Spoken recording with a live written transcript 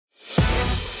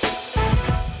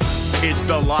It's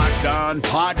the Locked On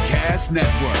Podcast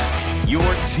Network, your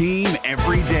team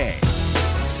every day.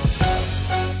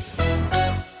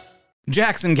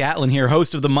 Jackson Gatlin here,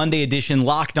 host of the Monday edition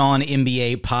Locked On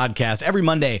NBA podcast. Every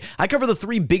Monday, I cover the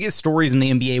three biggest stories in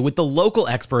the NBA with the local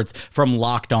experts from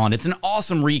Locked On. It's an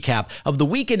awesome recap of the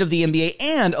weekend of the NBA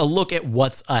and a look at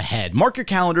what's ahead. Mark your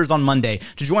calendars on Monday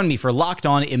to join me for Locked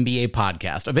On NBA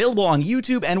podcast, available on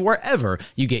YouTube and wherever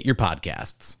you get your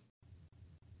podcasts.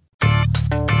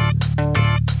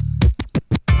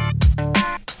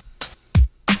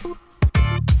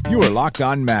 You are Locked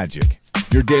On Magic,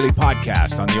 your daily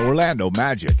podcast on the Orlando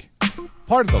Magic.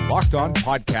 Part of the Locked On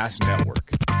Podcast Network,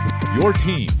 your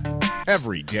team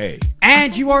every day.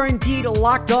 And you are indeed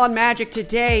Locked On Magic.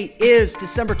 Today is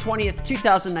December 20th,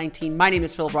 2019. My name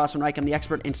is Philip Rossman-Reich. I'm the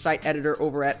expert and site editor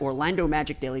over at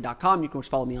OrlandoMagicDaily.com. You can always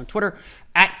follow me on Twitter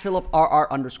at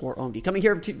PhilipRR_OMD. Coming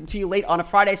here to you late on a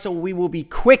Friday, so we will be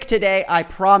quick today, I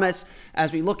promise,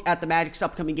 as we look at the Magic's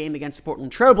upcoming game against the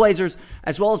Portland Trail Blazers,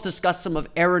 as well as discuss some of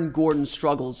Aaron Gordon's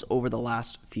struggles over the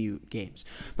last few games.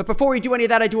 But before we do any of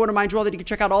that, I do want to remind you all that you can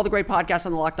check out all the great podcasts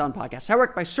on the Locked On Podcast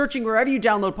Network by searching wherever you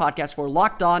download podcasts for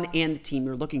Locked On and the team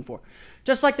you're looking for.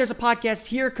 Just like there's a podcast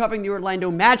here covering the Orlando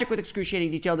Magic with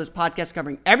excruciating detail, there's podcasts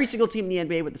covering every single team in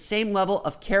the NBA with the same level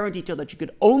of care and detail that you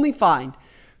could only find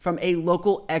from a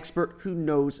local expert who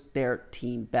knows their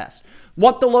team best.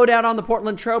 Want the lowdown on the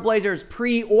Portland Trail Blazers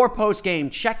pre or post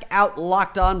game? Check out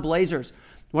Locked On Blazers.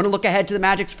 Want to look ahead to the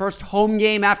Magic's first home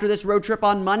game after this road trip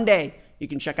on Monday? You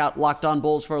can check out Locked On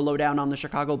Bulls for a lowdown on the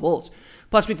Chicago Bulls.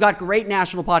 Plus, we've got great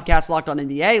national podcasts, Locked On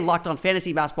NBA, Locked On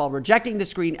Fantasy Basketball, Rejecting the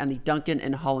Screen, and the Duncan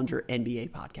and Hollinger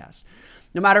NBA podcast.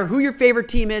 No matter who your favorite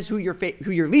team is, who your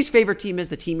least favorite team is,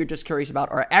 the team you're just curious about,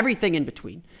 or everything in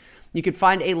between, you can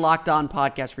find a Locked On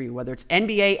podcast for you, whether it's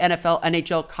NBA, NFL,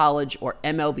 NHL, college, or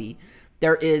MLB.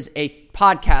 There is a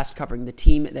podcast covering the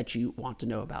team that you want to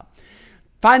know about.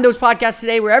 Find those podcasts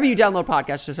today wherever you download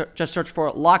podcasts. Just search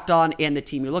for Locked On and the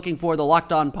team you're looking for, the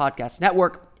Locked On Podcast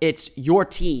Network. It's your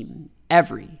team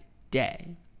every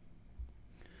day.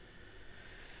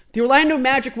 The Orlando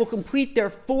Magic will complete their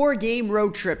 4-game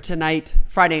road trip tonight,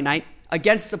 Friday night,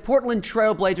 against the Portland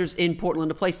Trail Blazers in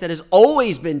Portland, a place that has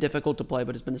always been difficult to play,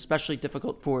 but has been especially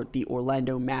difficult for the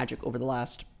Orlando Magic over the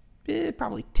last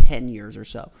probably 10 years or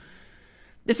so.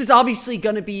 This is obviously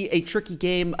going to be a tricky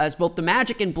game, as both the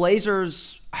Magic and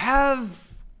Blazers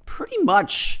have pretty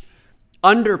much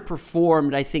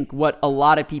underperformed, I think, what a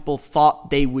lot of people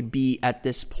thought they would be at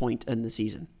this point in the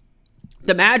season.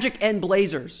 The Magic and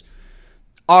Blazers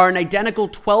are an identical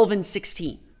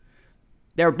 12-16.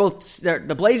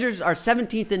 The Blazers are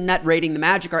 17th in net rating. The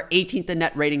Magic are 18th in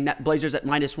net rating. Blazers at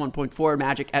minus 1.4,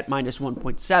 Magic at minus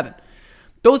 1.7.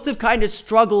 Both have kind of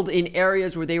struggled in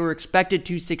areas where they were expected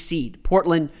to succeed.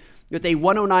 Portland, with a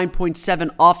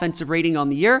 109.7 offensive rating on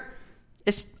the year,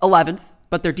 is 11th,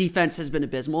 but their defense has been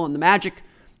abysmal. And the Magic,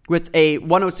 with a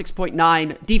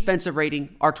 106.9 defensive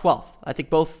rating, are 12th. I think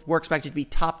both were expected to be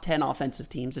top 10 offensive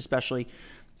teams, especially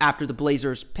after the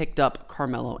Blazers picked up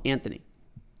Carmelo Anthony.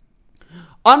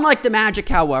 Unlike the Magic,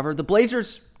 however, the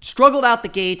Blazers struggled out the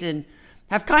gate and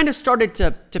have kind of started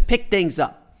to pick things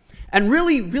up. And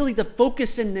really the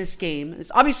focus in this game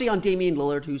is obviously on Damian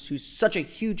Lillard, who's such a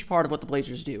huge part of what the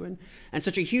Blazers do and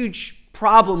such a huge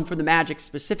problem for the Magic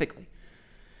specifically.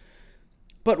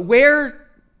 But where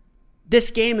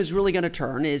this game is really going to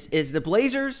turn is the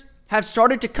Blazers have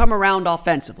started to come around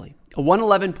offensively. A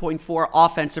 111.4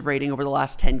 offensive rating over the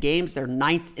last 10 games. They're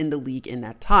 9th in the league in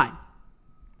that time.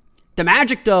 The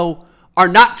Magic, though, are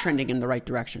not trending in the right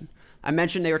direction. I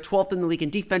mentioned they are 12th in the league in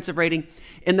defensive rating.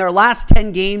 In their last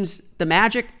 10 games, the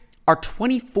Magic are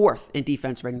 24th in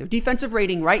defensive rating. Their defensive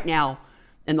rating right now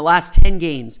in the last 10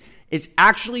 games is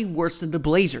actually worse than the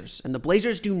Blazers, and the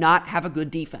Blazers do not have a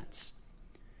good defense.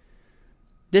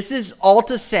 This is all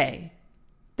to say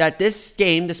that this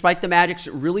game, despite the Magic's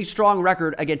really strong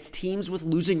record against teams with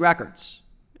losing records,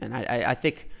 and I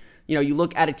think, you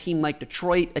look at a team like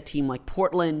Detroit, a team like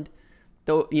Portland,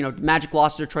 though, Magic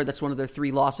lost to Detroit. That's one of their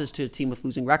 3 losses to a team with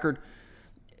losing record.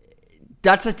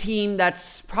 That's a team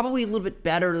that's probably a little bit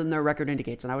better than their record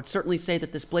indicates. And I would certainly say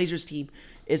that this Blazers team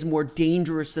is more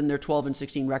dangerous than their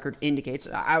 12-16 record indicates.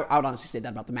 I would honestly say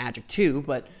that about the Magic too,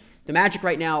 but the Magic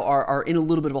right now are in a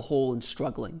little bit of a hole and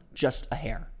struggling just a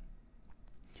hair.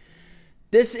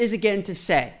 This is again to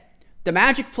say, the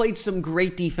Magic played some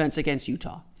great defense against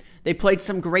Utah. They played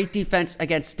some great defense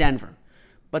against Denver.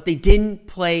 But they didn't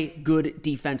play good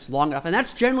defense long enough. And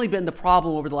that's generally been the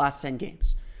problem over the last 10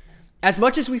 games. As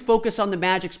much as we focus on the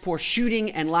Magic's poor shooting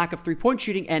and lack of three-point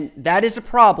shooting, and that is a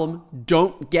problem,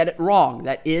 don't get it wrong.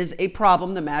 That is a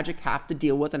problem the Magic have to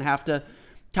deal with and have to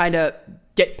kind of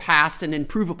get past and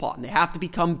improve upon. They have to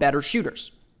become better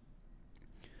shooters.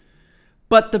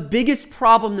 But the biggest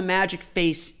problem the Magic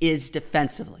face is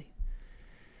defensively.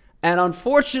 And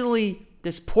unfortunately,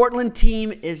 this Portland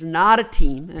team is not a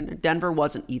team, and Denver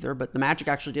wasn't either, but the Magic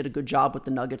actually did a good job with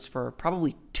the Nuggets for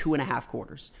probably 2.5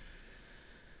 quarters.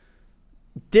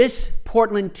 This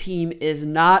Portland team is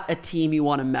not a team you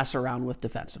want to mess around with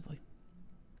defensively.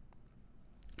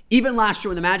 Even last year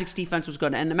when the Magic's defense was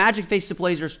good, and the Magic faced the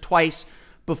Blazers twice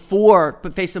before,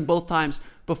 but faced them both times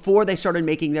before they started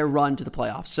making their run to the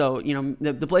playoffs. So,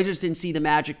 the Blazers didn't see the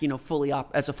Magic,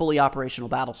 as a fully operational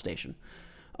battle station.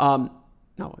 No,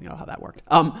 you know how that worked.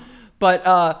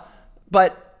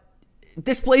 But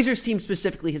this Blazers team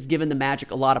specifically has given the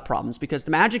Magic a lot of problems because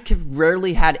the Magic have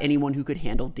rarely had anyone who could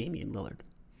handle Damian Lillard.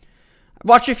 I've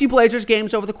watched a few Blazers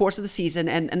games over the course of the season,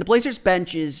 and the Blazers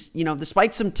bench is,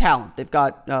 despite some talent, they've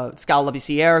got Skal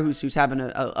Labissière, who's having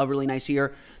a really nice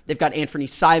year. They've got Anthony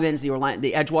Simons, the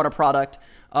Edgewater product.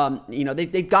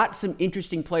 They've got some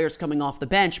interesting players coming off the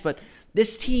bench, but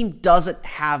this team doesn't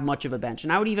have much of a bench.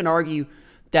 And I would even argue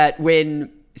that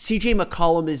when CJ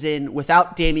McCollum is in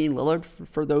without Damian Lillard,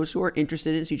 for those who are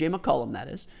interested in CJ McCollum, that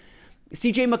is,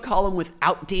 CJ McCollum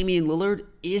without Damian Lillard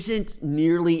isn't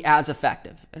nearly as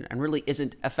effective and really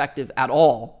isn't effective at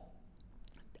all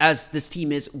as this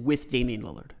team is with Damian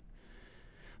Lillard.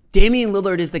 Damian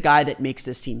Lillard is the guy that makes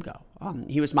this team go.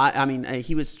 He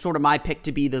was sort of my pick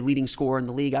to be the leading scorer in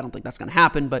the league. I don't think that's going to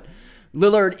happen, but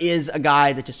Lillard is a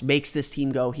guy that just makes this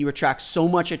team go. He attracts so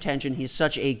much attention. He's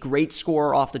such a great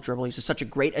scorer off the dribble. He's such a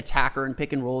great attacker in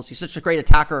pick and rolls. He's such a great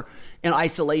attacker in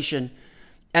isolation.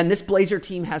 And this Blazer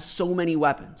team has so many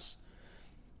weapons.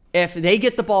 If they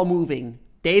get the ball moving,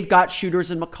 they've got shooters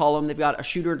in McCollum. They've got a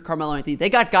shooter in Carmelo Anthony. They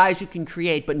got guys who can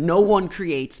create, but no one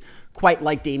creates quite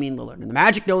like Damian Lillard. And the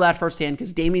Magic know that firsthand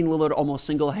because Damian Lillard almost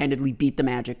single-handedly beat the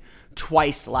Magic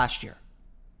twice last year.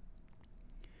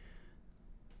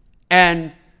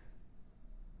 And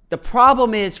the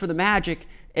problem is for the Magic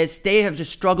is they have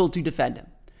just struggled to defend him.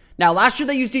 Now, last year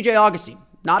they used DJ Augustin.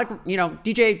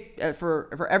 DJ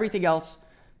for everything else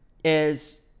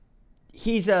is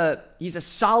he's a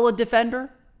solid defender.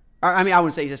 I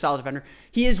wouldn't say he's a solid defender.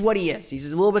 He is what he is.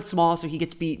 He's a little bit small, so he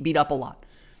gets beat up a lot.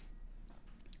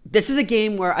 This is a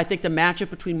game where I think the matchup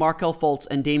between Markelle Fultz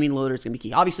and Damian Lillard is going to be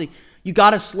key. Obviously, you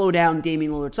got to slow down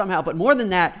Damian Lillard somehow, but more than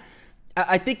that,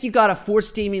 I think you got to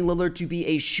force Damian Lillard to be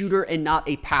a shooter and not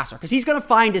a passer because he's going to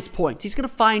find his points. He's going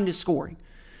to find his scoring.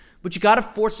 But you got to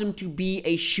force him to be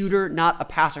a shooter, not a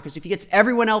passer, because if he gets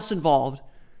everyone else involved,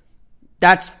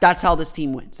 that's how this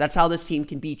team wins. That's how this team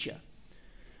can beat you.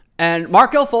 And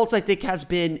Markelle Fultz, I think, has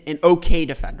been an okay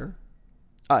defender.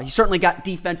 He's certainly got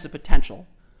defensive potential.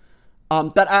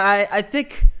 But I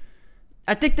think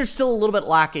there's still a little bit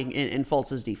lacking in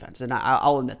Fultz's defense, and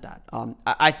I'll admit that.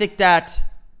 I think that,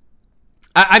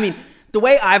 the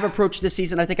way I've approached this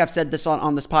season, I think I've said this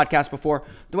on this podcast before,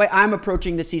 the way I'm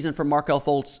approaching this season for Markelle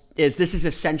Fultz is this is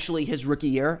essentially his rookie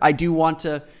year. I do want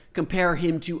to compare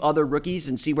him to other rookies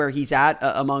and see where he's at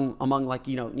among like,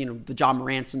 the John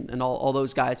Morants and all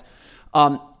those guys.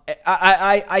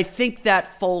 I think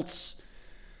that Fultz,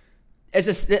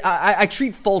 I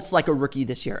treat Fultz like a rookie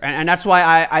this year, and that's why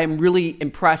I am really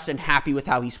impressed and happy with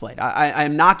how he's played. I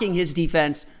am knocking his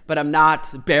defense, but I'm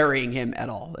not burying him at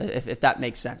all, if that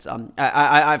makes sense.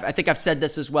 I think I've said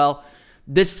this as well.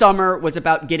 This summer was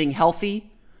about getting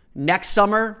healthy. Next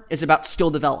summer is about skill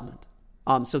development.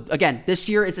 So again, this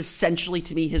year is essentially,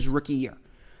 to me, his rookie year.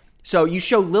 So you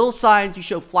show little signs, you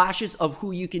show flashes of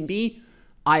who you can be.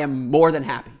 I am more than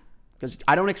happy. Because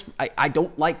I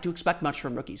don't like to expect much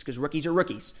from rookies, because rookies are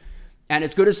rookies. And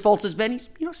as good as Fultz has been, he's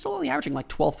still only averaging like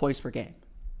 12 points per game.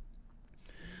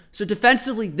 So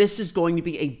defensively, this is going to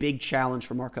be a big challenge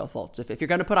for Markelle Fultz. If you're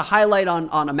going to put a highlight on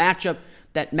a matchup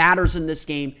that matters in this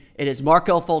game, it is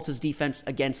Markelle Fultz's defense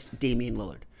against Damian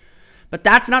Lillard. But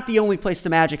that's not the only place the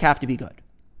Magic have to be good.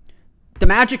 The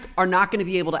Magic are not going to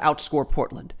be able to outscore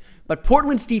Portland. But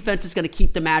Portland's defense is going to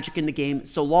keep the Magic in the game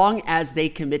so long as they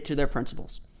commit to their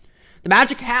principles. The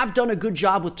Magic have done a good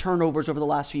job with turnovers over the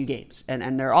last few games,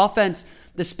 and their offense,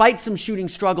 despite some shooting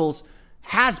struggles,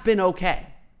 has been okay.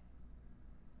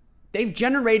 They've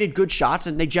generated good shots,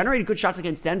 and they generated good shots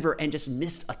against Denver and just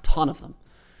missed a ton of them.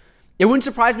 It wouldn't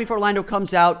surprise me if Orlando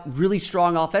comes out really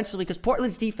strong offensively, because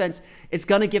Portland's defense is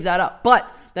going to give that up.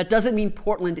 But that doesn't mean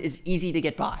Portland is easy to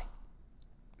get by.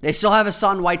 They still have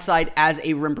Hassan Whiteside as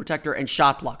a rim protector and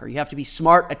shot blocker. You have to be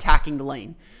smart attacking the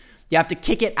lane. You have to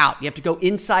kick it out. You have to go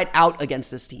inside out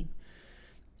against this team.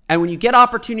 And when you get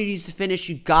opportunities to finish,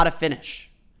 you got to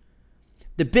finish.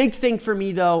 The big thing for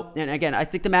me, though, and again, I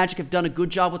think the Magic have done a good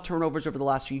job with turnovers over the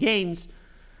last few games,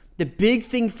 The big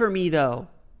thing for me, though,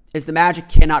 is the Magic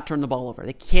cannot turn the ball over.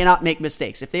 They cannot make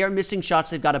mistakes. If they are missing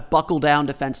shots, they've got to buckle down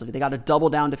defensively. They got to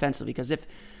double down defensively, because if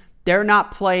they're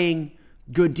not playing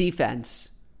good defense,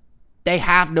 they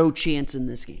have no chance in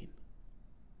this game.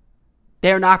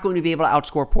 They're not going to be able to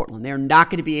outscore Portland. They're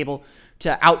not going to be able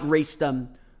to outrace them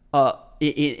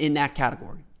in that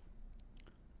category.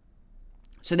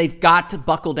 So they've got to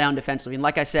buckle down defensively. And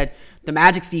like I said, the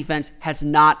Magic's defense has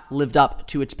not lived up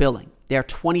to its billing. They are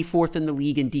 24th in the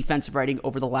league in defensive rating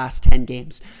over the last 10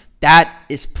 games. That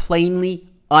is plainly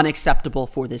unacceptable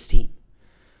for this team.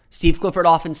 Steve Clifford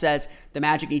often says the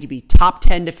Magic need to be top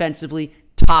 10 defensively,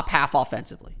 top half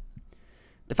offensively.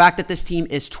 The fact that this team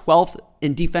is 12th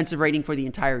in defensive rating for the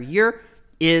entire year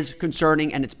is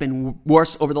concerning, and it's been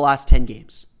worse over the last 10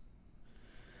 games.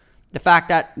 The fact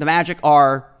that the Magic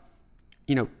are,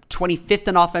 25th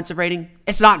in offensive rating,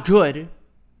 it's not good,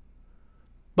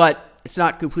 but it's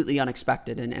not completely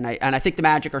unexpected. And I think the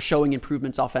Magic are showing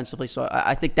improvements offensively, so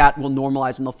I think that will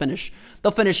normalize, and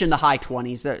they'll finish in the high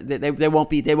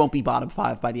 20s. They won't be bottom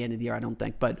 5 by the end of the year, I don't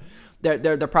think, but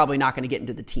they're probably not going to get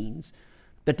into the teens.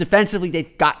 But defensively,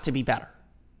 they've got to be better.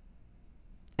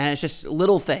 And it's just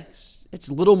little things. It's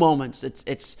little moments.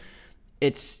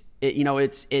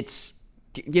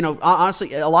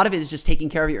 Honestly, a lot of it is just taking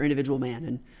care of your individual man.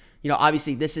 And,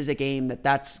 obviously this is a game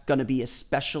that's going to be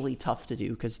especially tough to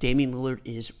do, because Damian Lillard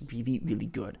is really, really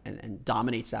good and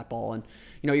dominates that ball. And,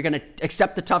 you're going to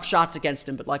accept the tough shots against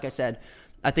him. But like I said,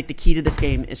 I think the key to this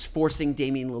game is forcing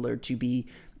Damian Lillard to be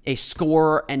a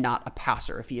scorer and not a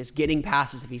passer. If he is getting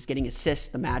passes, if he's getting assists,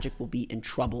 the Magic will be in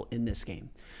trouble in this game.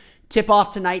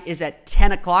 Tip-off tonight is at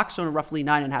 10 o'clock, so in roughly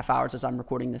 9.5 hours as I'm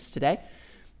recording this today.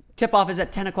 Tip-off is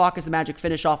at 10 o'clock as the Magic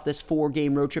finish off this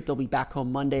 4-game road trip. They'll be back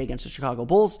home Monday against the Chicago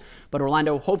Bulls, but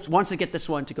Orlando wants to get this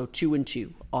one to go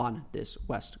 2-2 on this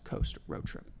West Coast road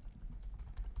trip.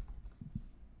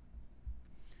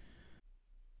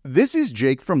 This is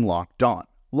Jake from Locked On.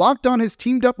 Locked On has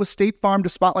teamed up with State Farm to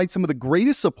spotlight some of the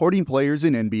greatest supporting players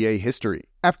in NBA history.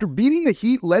 After beating the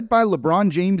Heat led by LeBron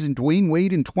James and Dwayne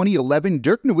Wade in 2011,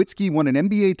 Dirk Nowitzki won an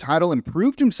NBA title and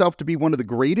proved himself to be one of the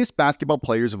greatest basketball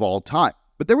players of all time.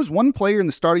 But there was one player in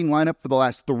the starting lineup for the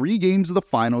last 3 games of the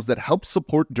finals that helped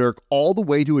support Dirk all the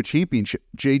way to a championship,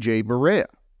 JJ Barea.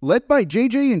 Led by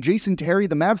JJ and Jason Terry,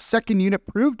 the Mavs' second unit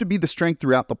proved to be the strength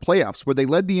throughout the playoffs, where they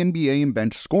led the NBA in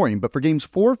bench scoring. But for games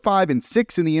 4, 5, and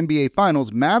 6 in the NBA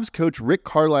Finals, Mavs coach Rick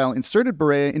Carlisle inserted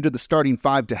Barea into the starting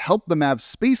 5 to help the Mavs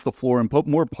space the floor and put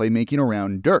more playmaking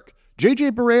around Dirk.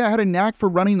 JJ Barea had a knack for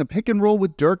running the pick and roll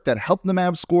with Dirk that helped the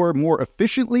Mavs score more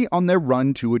efficiently on their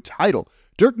run to a title.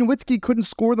 Dirk Nowitzki couldn't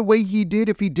score the way he did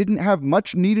if he didn't have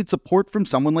much needed support from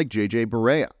someone like JJ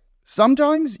Barea.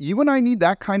 Sometimes you and I need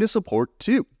that kind of support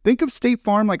too. Think of State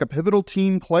Farm like a pivotal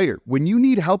team player. When you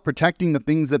need help protecting the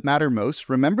things that matter most,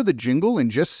 remember the jingle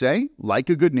and just say, like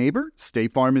a good neighbor,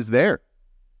 State Farm is there.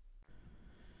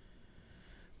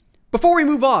 Before we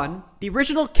move on, the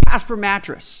original Casper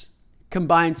mattress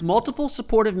combines multiple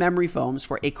supportive memory foams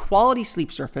for a quality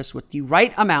sleep surface with the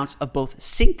right amounts of both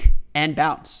sink and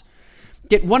bounce.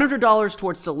 Get $100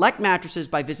 towards select mattresses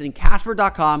by visiting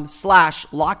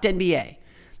casper.com/LockedNBA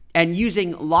and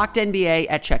using LockedNBA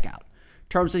at checkout.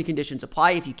 Terms and conditions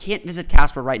apply. If you can't visit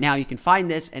Casper right now, you can find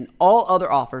this and all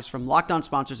other offers from Locked On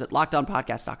sponsors at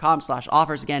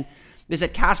LockedOnPodcast.com/offers. Again,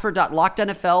 visit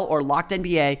Casper.LockedNFL or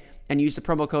LockedNBA and use the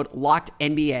promo code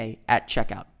LockedNBA at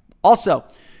checkout. Also,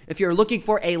 if you're looking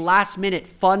for a last-minute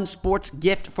fun sports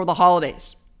gift for the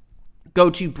holidays, go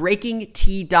to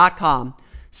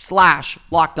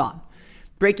BreakingT.com/LockedOn.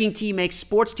 Breaking T makes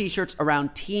sports t-shirts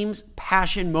around teams'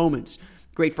 passion moments.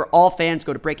 Great for all fans.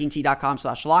 Go to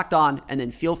BreakingT.com/LockedOn and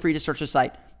then feel free to search the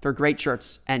site for great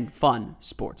shirts and fun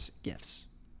sports gifts.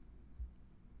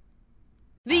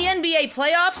 The NBA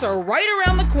playoffs are right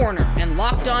around the corner, and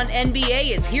Locked On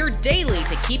NBA is here daily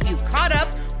to keep you caught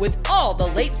up with all the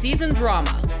late season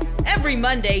drama. Every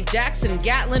Monday, Jackson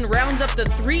Gatlin rounds up the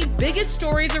 3 biggest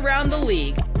stories around the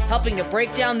league, helping to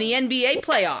break down the NBA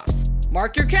playoffs.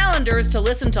 Mark your calendars to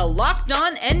listen to Locked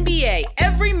On NBA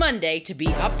every Monday to be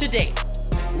up to date.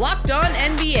 Locked On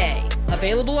NBA,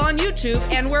 available on YouTube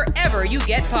and wherever you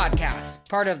get podcasts.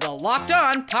 Part of the Locked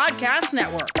On Podcast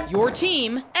Network, your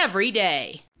team every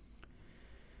day.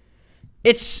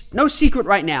 It's no secret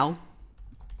right now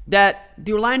that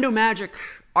the Orlando Magic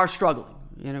are struggling.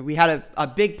 We had a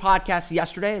big podcast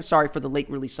yesterday. I'm sorry for the late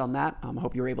release on that. I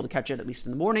hope you were able to catch it at least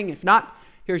in the morning. If not,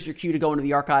 here's your cue to go into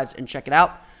the archives and check it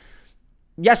out.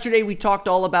 Yesterday, we talked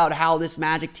all about how this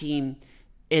Magic team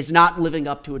is not living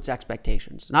up to its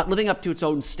expectations, not living up to its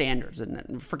own standards,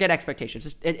 and forget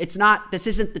expectations. This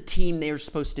isn't the team they're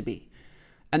supposed to be.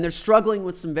 And they're struggling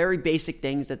with some very basic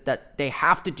things that they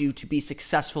have to do to be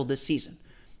successful this season.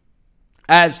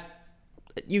 As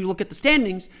you look at the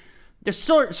standings, they're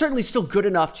certainly still good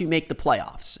enough to make the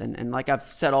playoffs. And like I've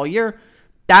said all year,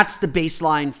 that's the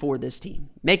baseline for this team.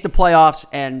 Make the playoffs,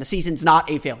 and the season's not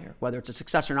a failure. Whether it's a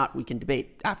success or not, we can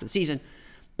debate after the season.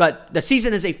 But the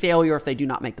season is a failure if they do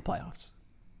not make the playoffs.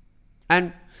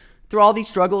 And through all these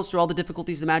struggles, through all the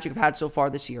difficulties the Magic have had so far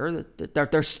this year,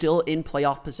 they're still in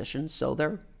playoff position. So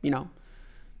they're,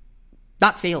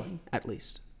 not failing, at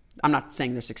least. I'm not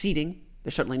saying they're succeeding.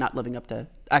 They're certainly not living up to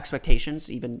expectations,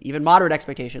 even moderate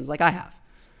expectations like I have.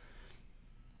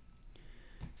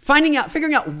 Figuring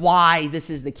out why this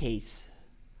is the case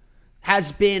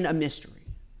has been a mystery.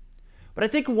 But I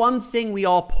think one thing we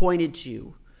all pointed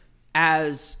to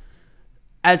as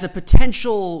a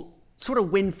potential sort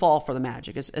of windfall for the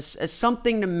Magic, as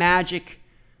something the Magic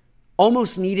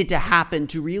almost needed to happen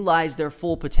to realize their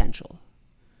full potential,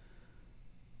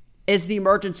 is the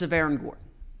emergence of Aaron Gordon.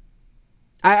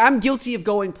 I'm guilty of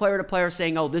going player to player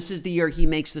saying, oh, this is the year he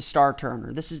makes the star turn,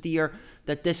 or this is the year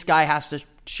that this guy has to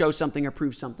show something or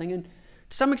prove something. And to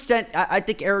some extent, I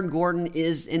think Aaron Gordon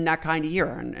is in that kind of year.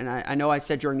 And I know I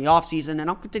said during the offseason, and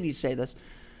I'll continue to say this,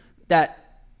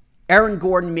 that Aaron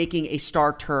Gordon making a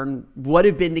star turn would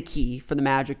have been the key for the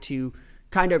Magic to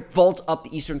kind of vault up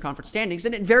the Eastern Conference standings,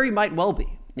 and it very might well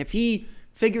be. If he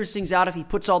figures things out, if he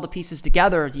puts all the pieces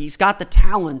together, he's got the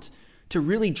talent to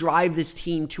really drive this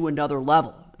team to another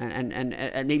level. And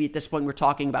maybe at this point we're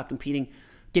talking about competing,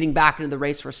 getting back into the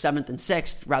race for 7th and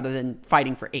 6th rather than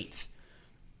fighting for 8th.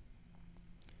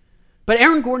 But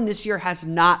Aaron Gordon this year has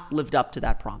not lived up to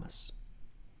that promise.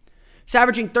 He's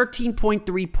averaging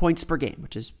 13.3 points per game,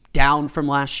 which is down from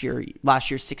last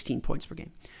year's 16 points per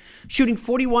game. Shooting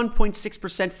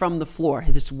 41.6% from the floor,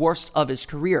 his worst of his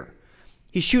career.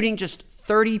 He's shooting just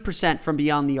 30% from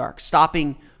beyond the arc,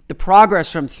 stopping the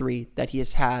progress from 3 that he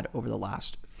has had over the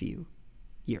last few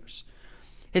years.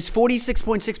 His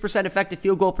 46.6% effective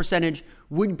field goal percentage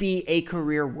would be a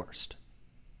career worst.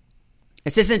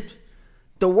 This isn't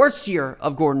the worst year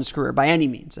of Gordon's career by any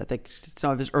means. I think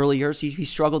some of his early years, he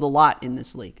struggled a lot in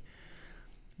this league.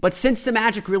 But since the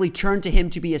Magic really turned to him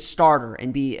to be a starter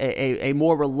and be a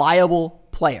more reliable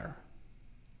player,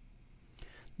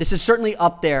 this is certainly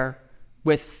up there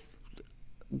with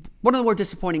one of the more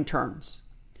disappointing turns.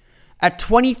 At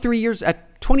 24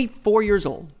 years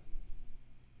old,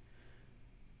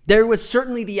 there was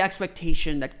certainly the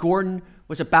expectation that Gordon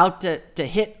was about to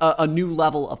hit a new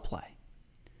level of play,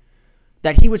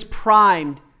 that he was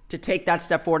primed to take that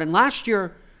step forward. And last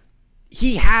year,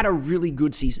 he had a really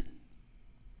good season.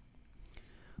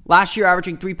 Last year,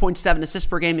 averaging 3.7 assists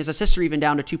per game. His assists are even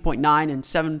down to 2.9 and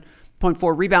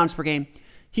 7.4 rebounds per game.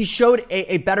 He showed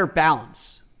a better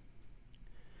balance.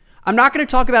 I'm not going to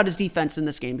talk about his defense in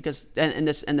this game because in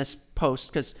this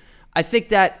post, because I think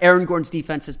that Aaron Gordon's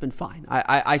defense has been fine.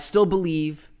 I still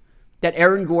believe that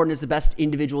Aaron Gordon is the best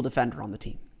individual defender on the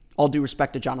team. All due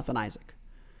respect to Jonathan Isaac.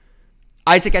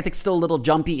 Isaac, I think, still a little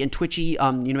jumpy and twitchy.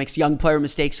 Makes young player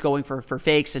mistakes going for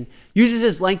fakes and uses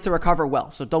his length to recover well.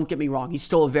 So don't get me wrong.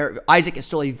 Isaac is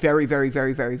still a very, very,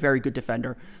 very, very, very good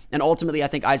defender. And ultimately, I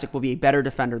think Isaac will be a better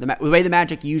defender. The way the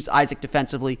Magic use Isaac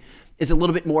defensively is a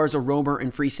little bit more as a roamer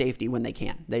and free safety when they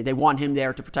can. They want him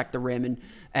there to protect the rim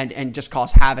and just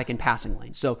cause havoc in passing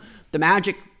lanes. So the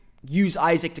Magic use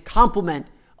Isaac to complement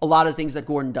a lot of the things that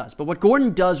Gordon does. But what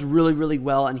Gordon does really, really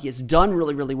well, and he has done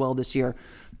really, really well this year,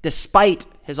 despite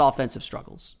his offensive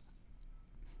struggles,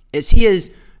 is he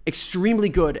is extremely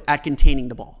good at containing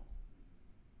the ball.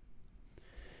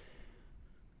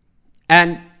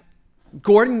 And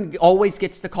Gordon always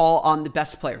gets the call on the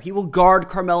best player. He will guard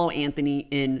Carmelo Anthony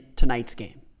in tonight's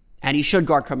game. And he should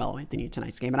guard Carmelo Anthony in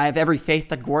tonight's game. And I have every faith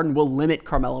that Gordon will limit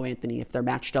Carmelo Anthony if they're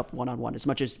matched up one-on-one as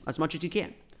much as you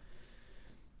can.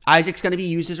 Isaac's going to be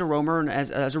used as a roamer and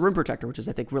as a rim protector, which is,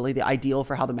 I think, really the ideal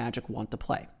for how the Magic want to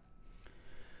play.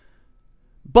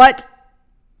 But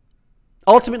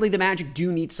ultimately, the Magic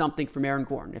do need something from Aaron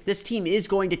Gordon. If this team is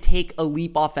going to take a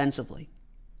leap offensively,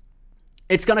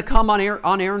 it's going to come on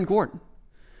Aaron Gordon.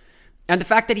 And the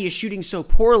fact that he is shooting so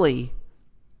poorly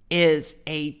is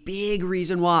a big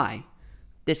reason why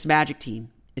this Magic team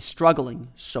is struggling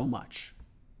so much.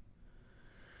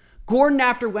 Gordon,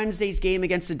 after Wednesday's game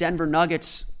against the Denver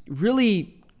Nuggets,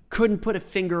 really couldn't put a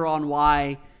finger on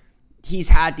why he's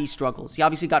had these struggles.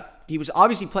 He was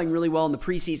obviously playing really well in the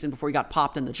preseason before he got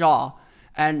popped in the jaw,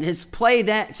 and his play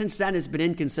since then has been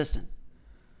inconsistent.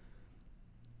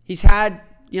 He's had,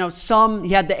 he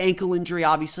had the ankle injury,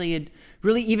 obviously, and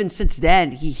really even since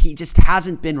then, he just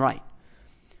hasn't been right.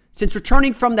 Since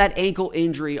returning from that ankle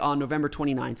injury on November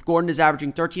 29th, Gordon is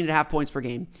averaging 13.5 points per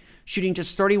game, shooting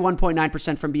just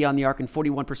 31.9% from beyond the arc and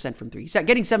 41% from three. He's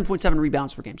getting 7.7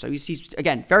 rebounds per game. So he's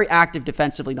again, very active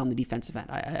defensively on the defensive end.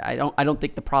 I don't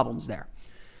think the problem's there.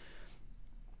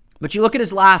 But you look at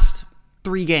his last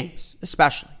 3 games,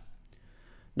 especially.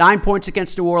 9 points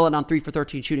against New Orleans on 3 for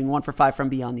 13 shooting, 1 for 5 from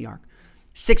beyond the arc.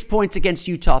 6 points against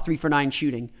Utah, 3 for 9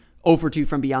 shooting, 0 for 2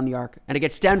 from beyond the arc. And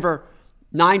against Denver,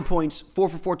 9 points, 4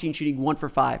 for 14 shooting, 1 for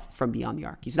 5 from beyond the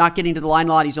arc. He's not getting to the line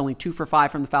a lot. He's only 2 for 5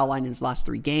 from the foul line in his last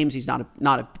 3 games. He's not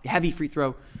a heavy free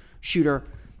throw shooter.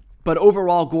 But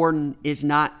overall, Gordon is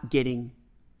not getting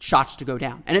shots to go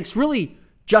down. And it's really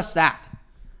just that.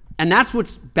 And that's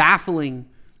what's baffling,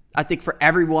 I think, for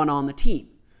everyone on the team.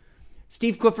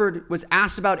 Steve Clifford was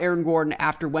asked about Aaron Gordon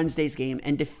after Wednesday's game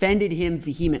and defended him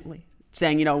vehemently,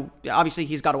 saying, obviously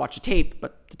he's got to watch the tape,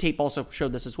 but the tape also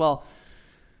showed this as well.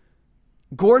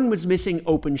 Gordon was missing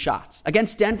open shots.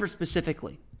 Against Denver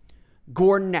specifically,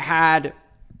 Gordon had,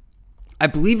 I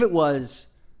believe it was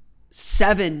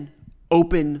 7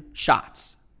 open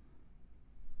shots.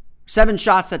 7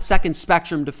 shots that Second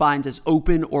Spectrum defines as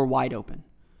open or wide open.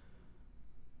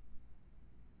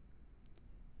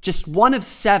 Just 1 of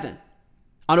 7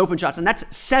 on open shots, and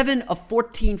that's 7 of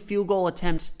 14 field goal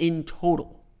attempts in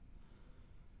total.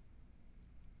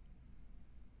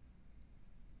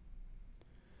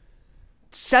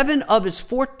 Seven of his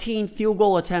 14 field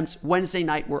goal attempts Wednesday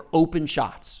night were open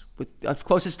shots, with the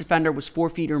closest defender was 4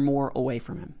 feet or more away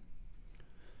from him.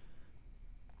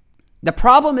 The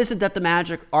problem isn't that the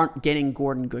Magic aren't getting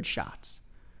Gordon good shots.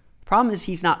 The problem is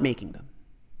he's not making them.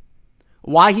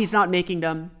 Why he's not making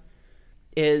them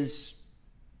is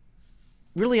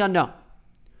really unknown.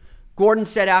 Gordon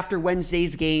said after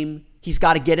Wednesday's game, he's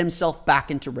got to get himself back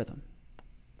into rhythm.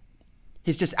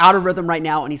 He's just out of rhythm right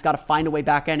now, and he's got to find a way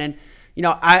back in. And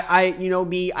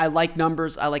I like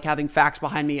numbers. I like having facts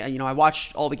behind me. I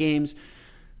watched all the games.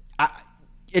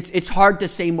 It's hard to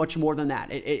say much more than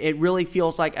that. It really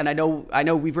feels like, and I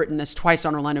know we've written this twice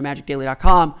on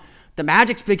OrlandoMagicDaily.com, the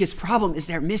Magic's biggest problem is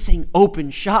they're missing open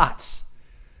shots.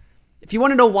 If you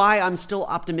want to know why I'm still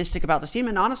optimistic about this team,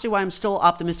 and honestly why I'm still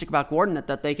optimistic about Gordon,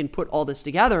 that they can put all this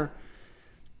together,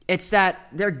 it's that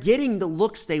they're getting the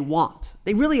looks they want.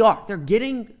 They really are. They're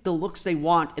getting the looks they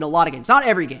want in a lot of games. Not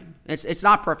every game. It's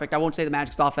not perfect. I won't say the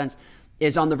Magic's offense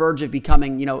is on the verge of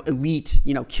becoming, elite,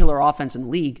 killer offense in the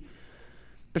league.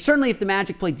 But certainly if the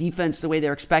Magic play defense the way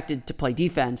they're expected to play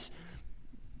defense,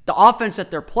 the offense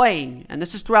that they're playing, and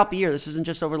this is throughout the year, this isn't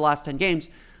just over the last 10 games,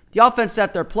 the offense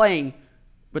that they're playing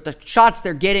with the shots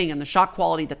they're getting and the shot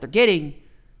quality that they're getting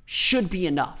should be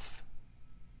enough.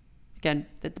 Again,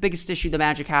 the biggest issue the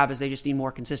Magic have is they just need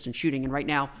more consistent shooting, and right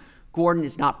now, Gordon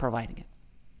is not providing it.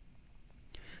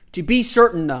 To be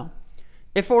certain, though,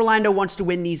 if Orlando wants to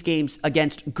win these games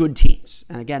against good teams,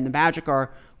 and again, the Magic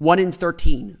are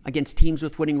 1-13 against teams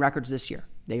with winning records this year.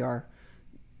 They are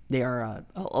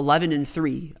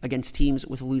 11-3 against teams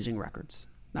with losing records.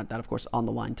 Not that, of course, on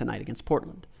the line tonight against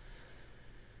Portland.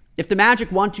 If the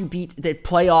Magic want to beat the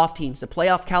playoff teams, the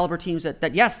playoff caliber teams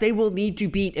that yes, they will need to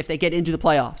beat if they get into the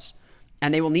playoffs,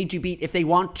 and they will need to beat if they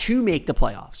want to make the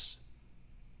playoffs.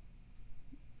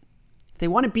 If they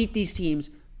want to beat these teams,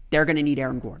 they're going to need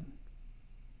Aaron Gordon.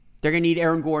 They're going to need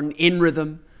Aaron Gordon in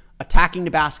rhythm, attacking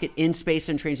the basket in space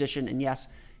and transition, and yes,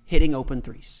 hitting open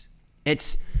threes.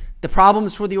 It's the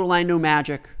problems for the Orlando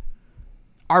Magic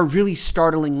are really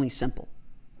startlingly simple.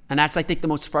 And that's, I think, the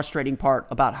most frustrating part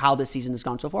about how this season has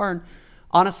gone so far. And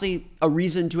honestly, a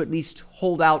reason to at least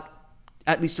hold out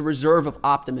at least a reserve of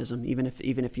optimism, even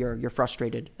if you're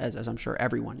frustrated, as I'm sure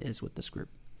everyone is with this group.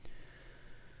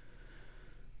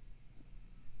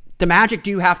 The Magic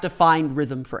do have to find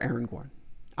rhythm for Aaron Gordon.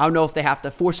 I don't know if they have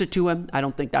to force it to him. I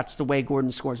don't think that's the way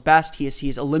Gordon scores best.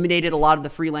 He's eliminated a lot of the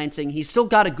freelancing. He's still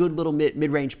got a good little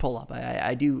mid-range pull-up.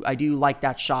 I do like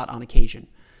that shot on occasion.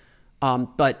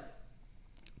 But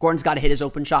Gordon's got to hit his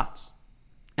open shots.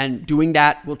 And doing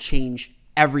that will change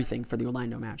everything for the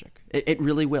Orlando Magic. It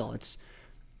really will. It's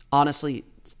honestly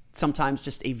sometimes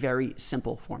just a very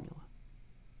simple formula.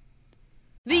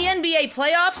 The NBA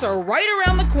playoffs are right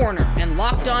around the corner, and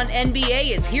Locked On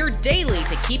NBA is here daily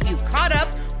to keep you caught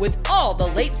up with all the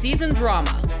late season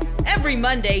drama. Every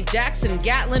Monday, Jackson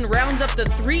Gatlin rounds up the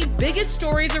 3 biggest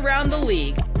stories around the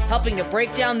league, helping to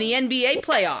break down the NBA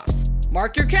playoffs.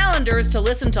 Mark your calendars to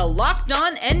listen to Locked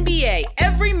On NBA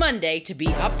every Monday to be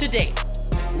up to date.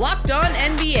 Locked On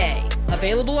NBA,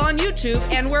 available on YouTube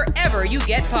and wherever you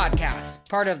get podcasts.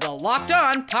 Part of the Locked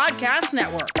On Podcast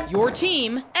Network, your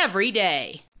team every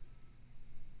day.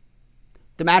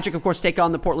 The Magic, of course, take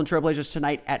on the Portland Trail Blazers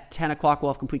tonight at 10 o'clock.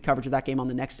 We'll have complete coverage of that game on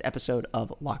the next episode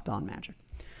of Locked On Magic.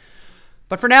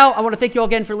 But for now, I want to thank you all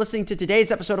again for listening to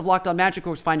today's episode of Locked On Magic. Of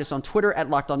course, find us on Twitter at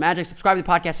Locked On Magic. Subscribe to the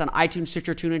podcast on iTunes,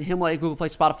 Stitcher, TuneIn, Himalaya, Google Play,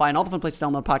 Spotify, and all the fun places to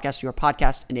download podcasts to your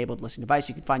podcast-enabled listening device.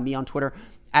 You can find me on Twitter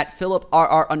at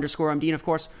PhilipRR_MD. And of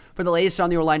course, for the latest on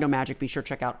the Orlando Magic, be sure to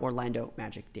check out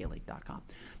OrlandoMagicDaily.com.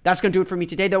 That's going to do it for me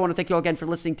today, though. I want to thank you all again for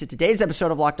listening to today's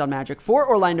episode of Locked On Magic. For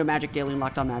Orlando Magic Daily and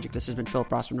Locked On Magic, this has been Philip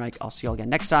Rossman-Reich. I'll see you all again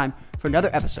next time for another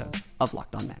episode of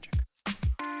Locked On Magic.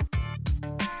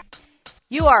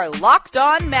 You are Locked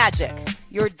On Magic,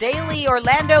 your daily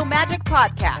Orlando Magic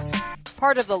podcast.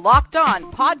 Part of the Locked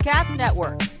On Podcast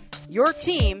Network. Your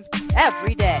team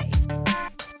every day.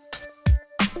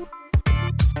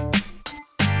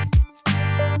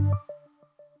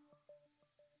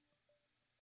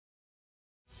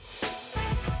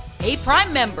 Hey,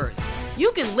 Prime members,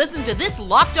 you can listen to this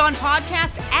Locked On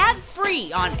podcast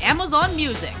ad-free on Amazon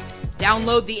Music.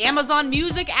 Download the Amazon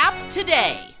Music app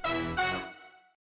today.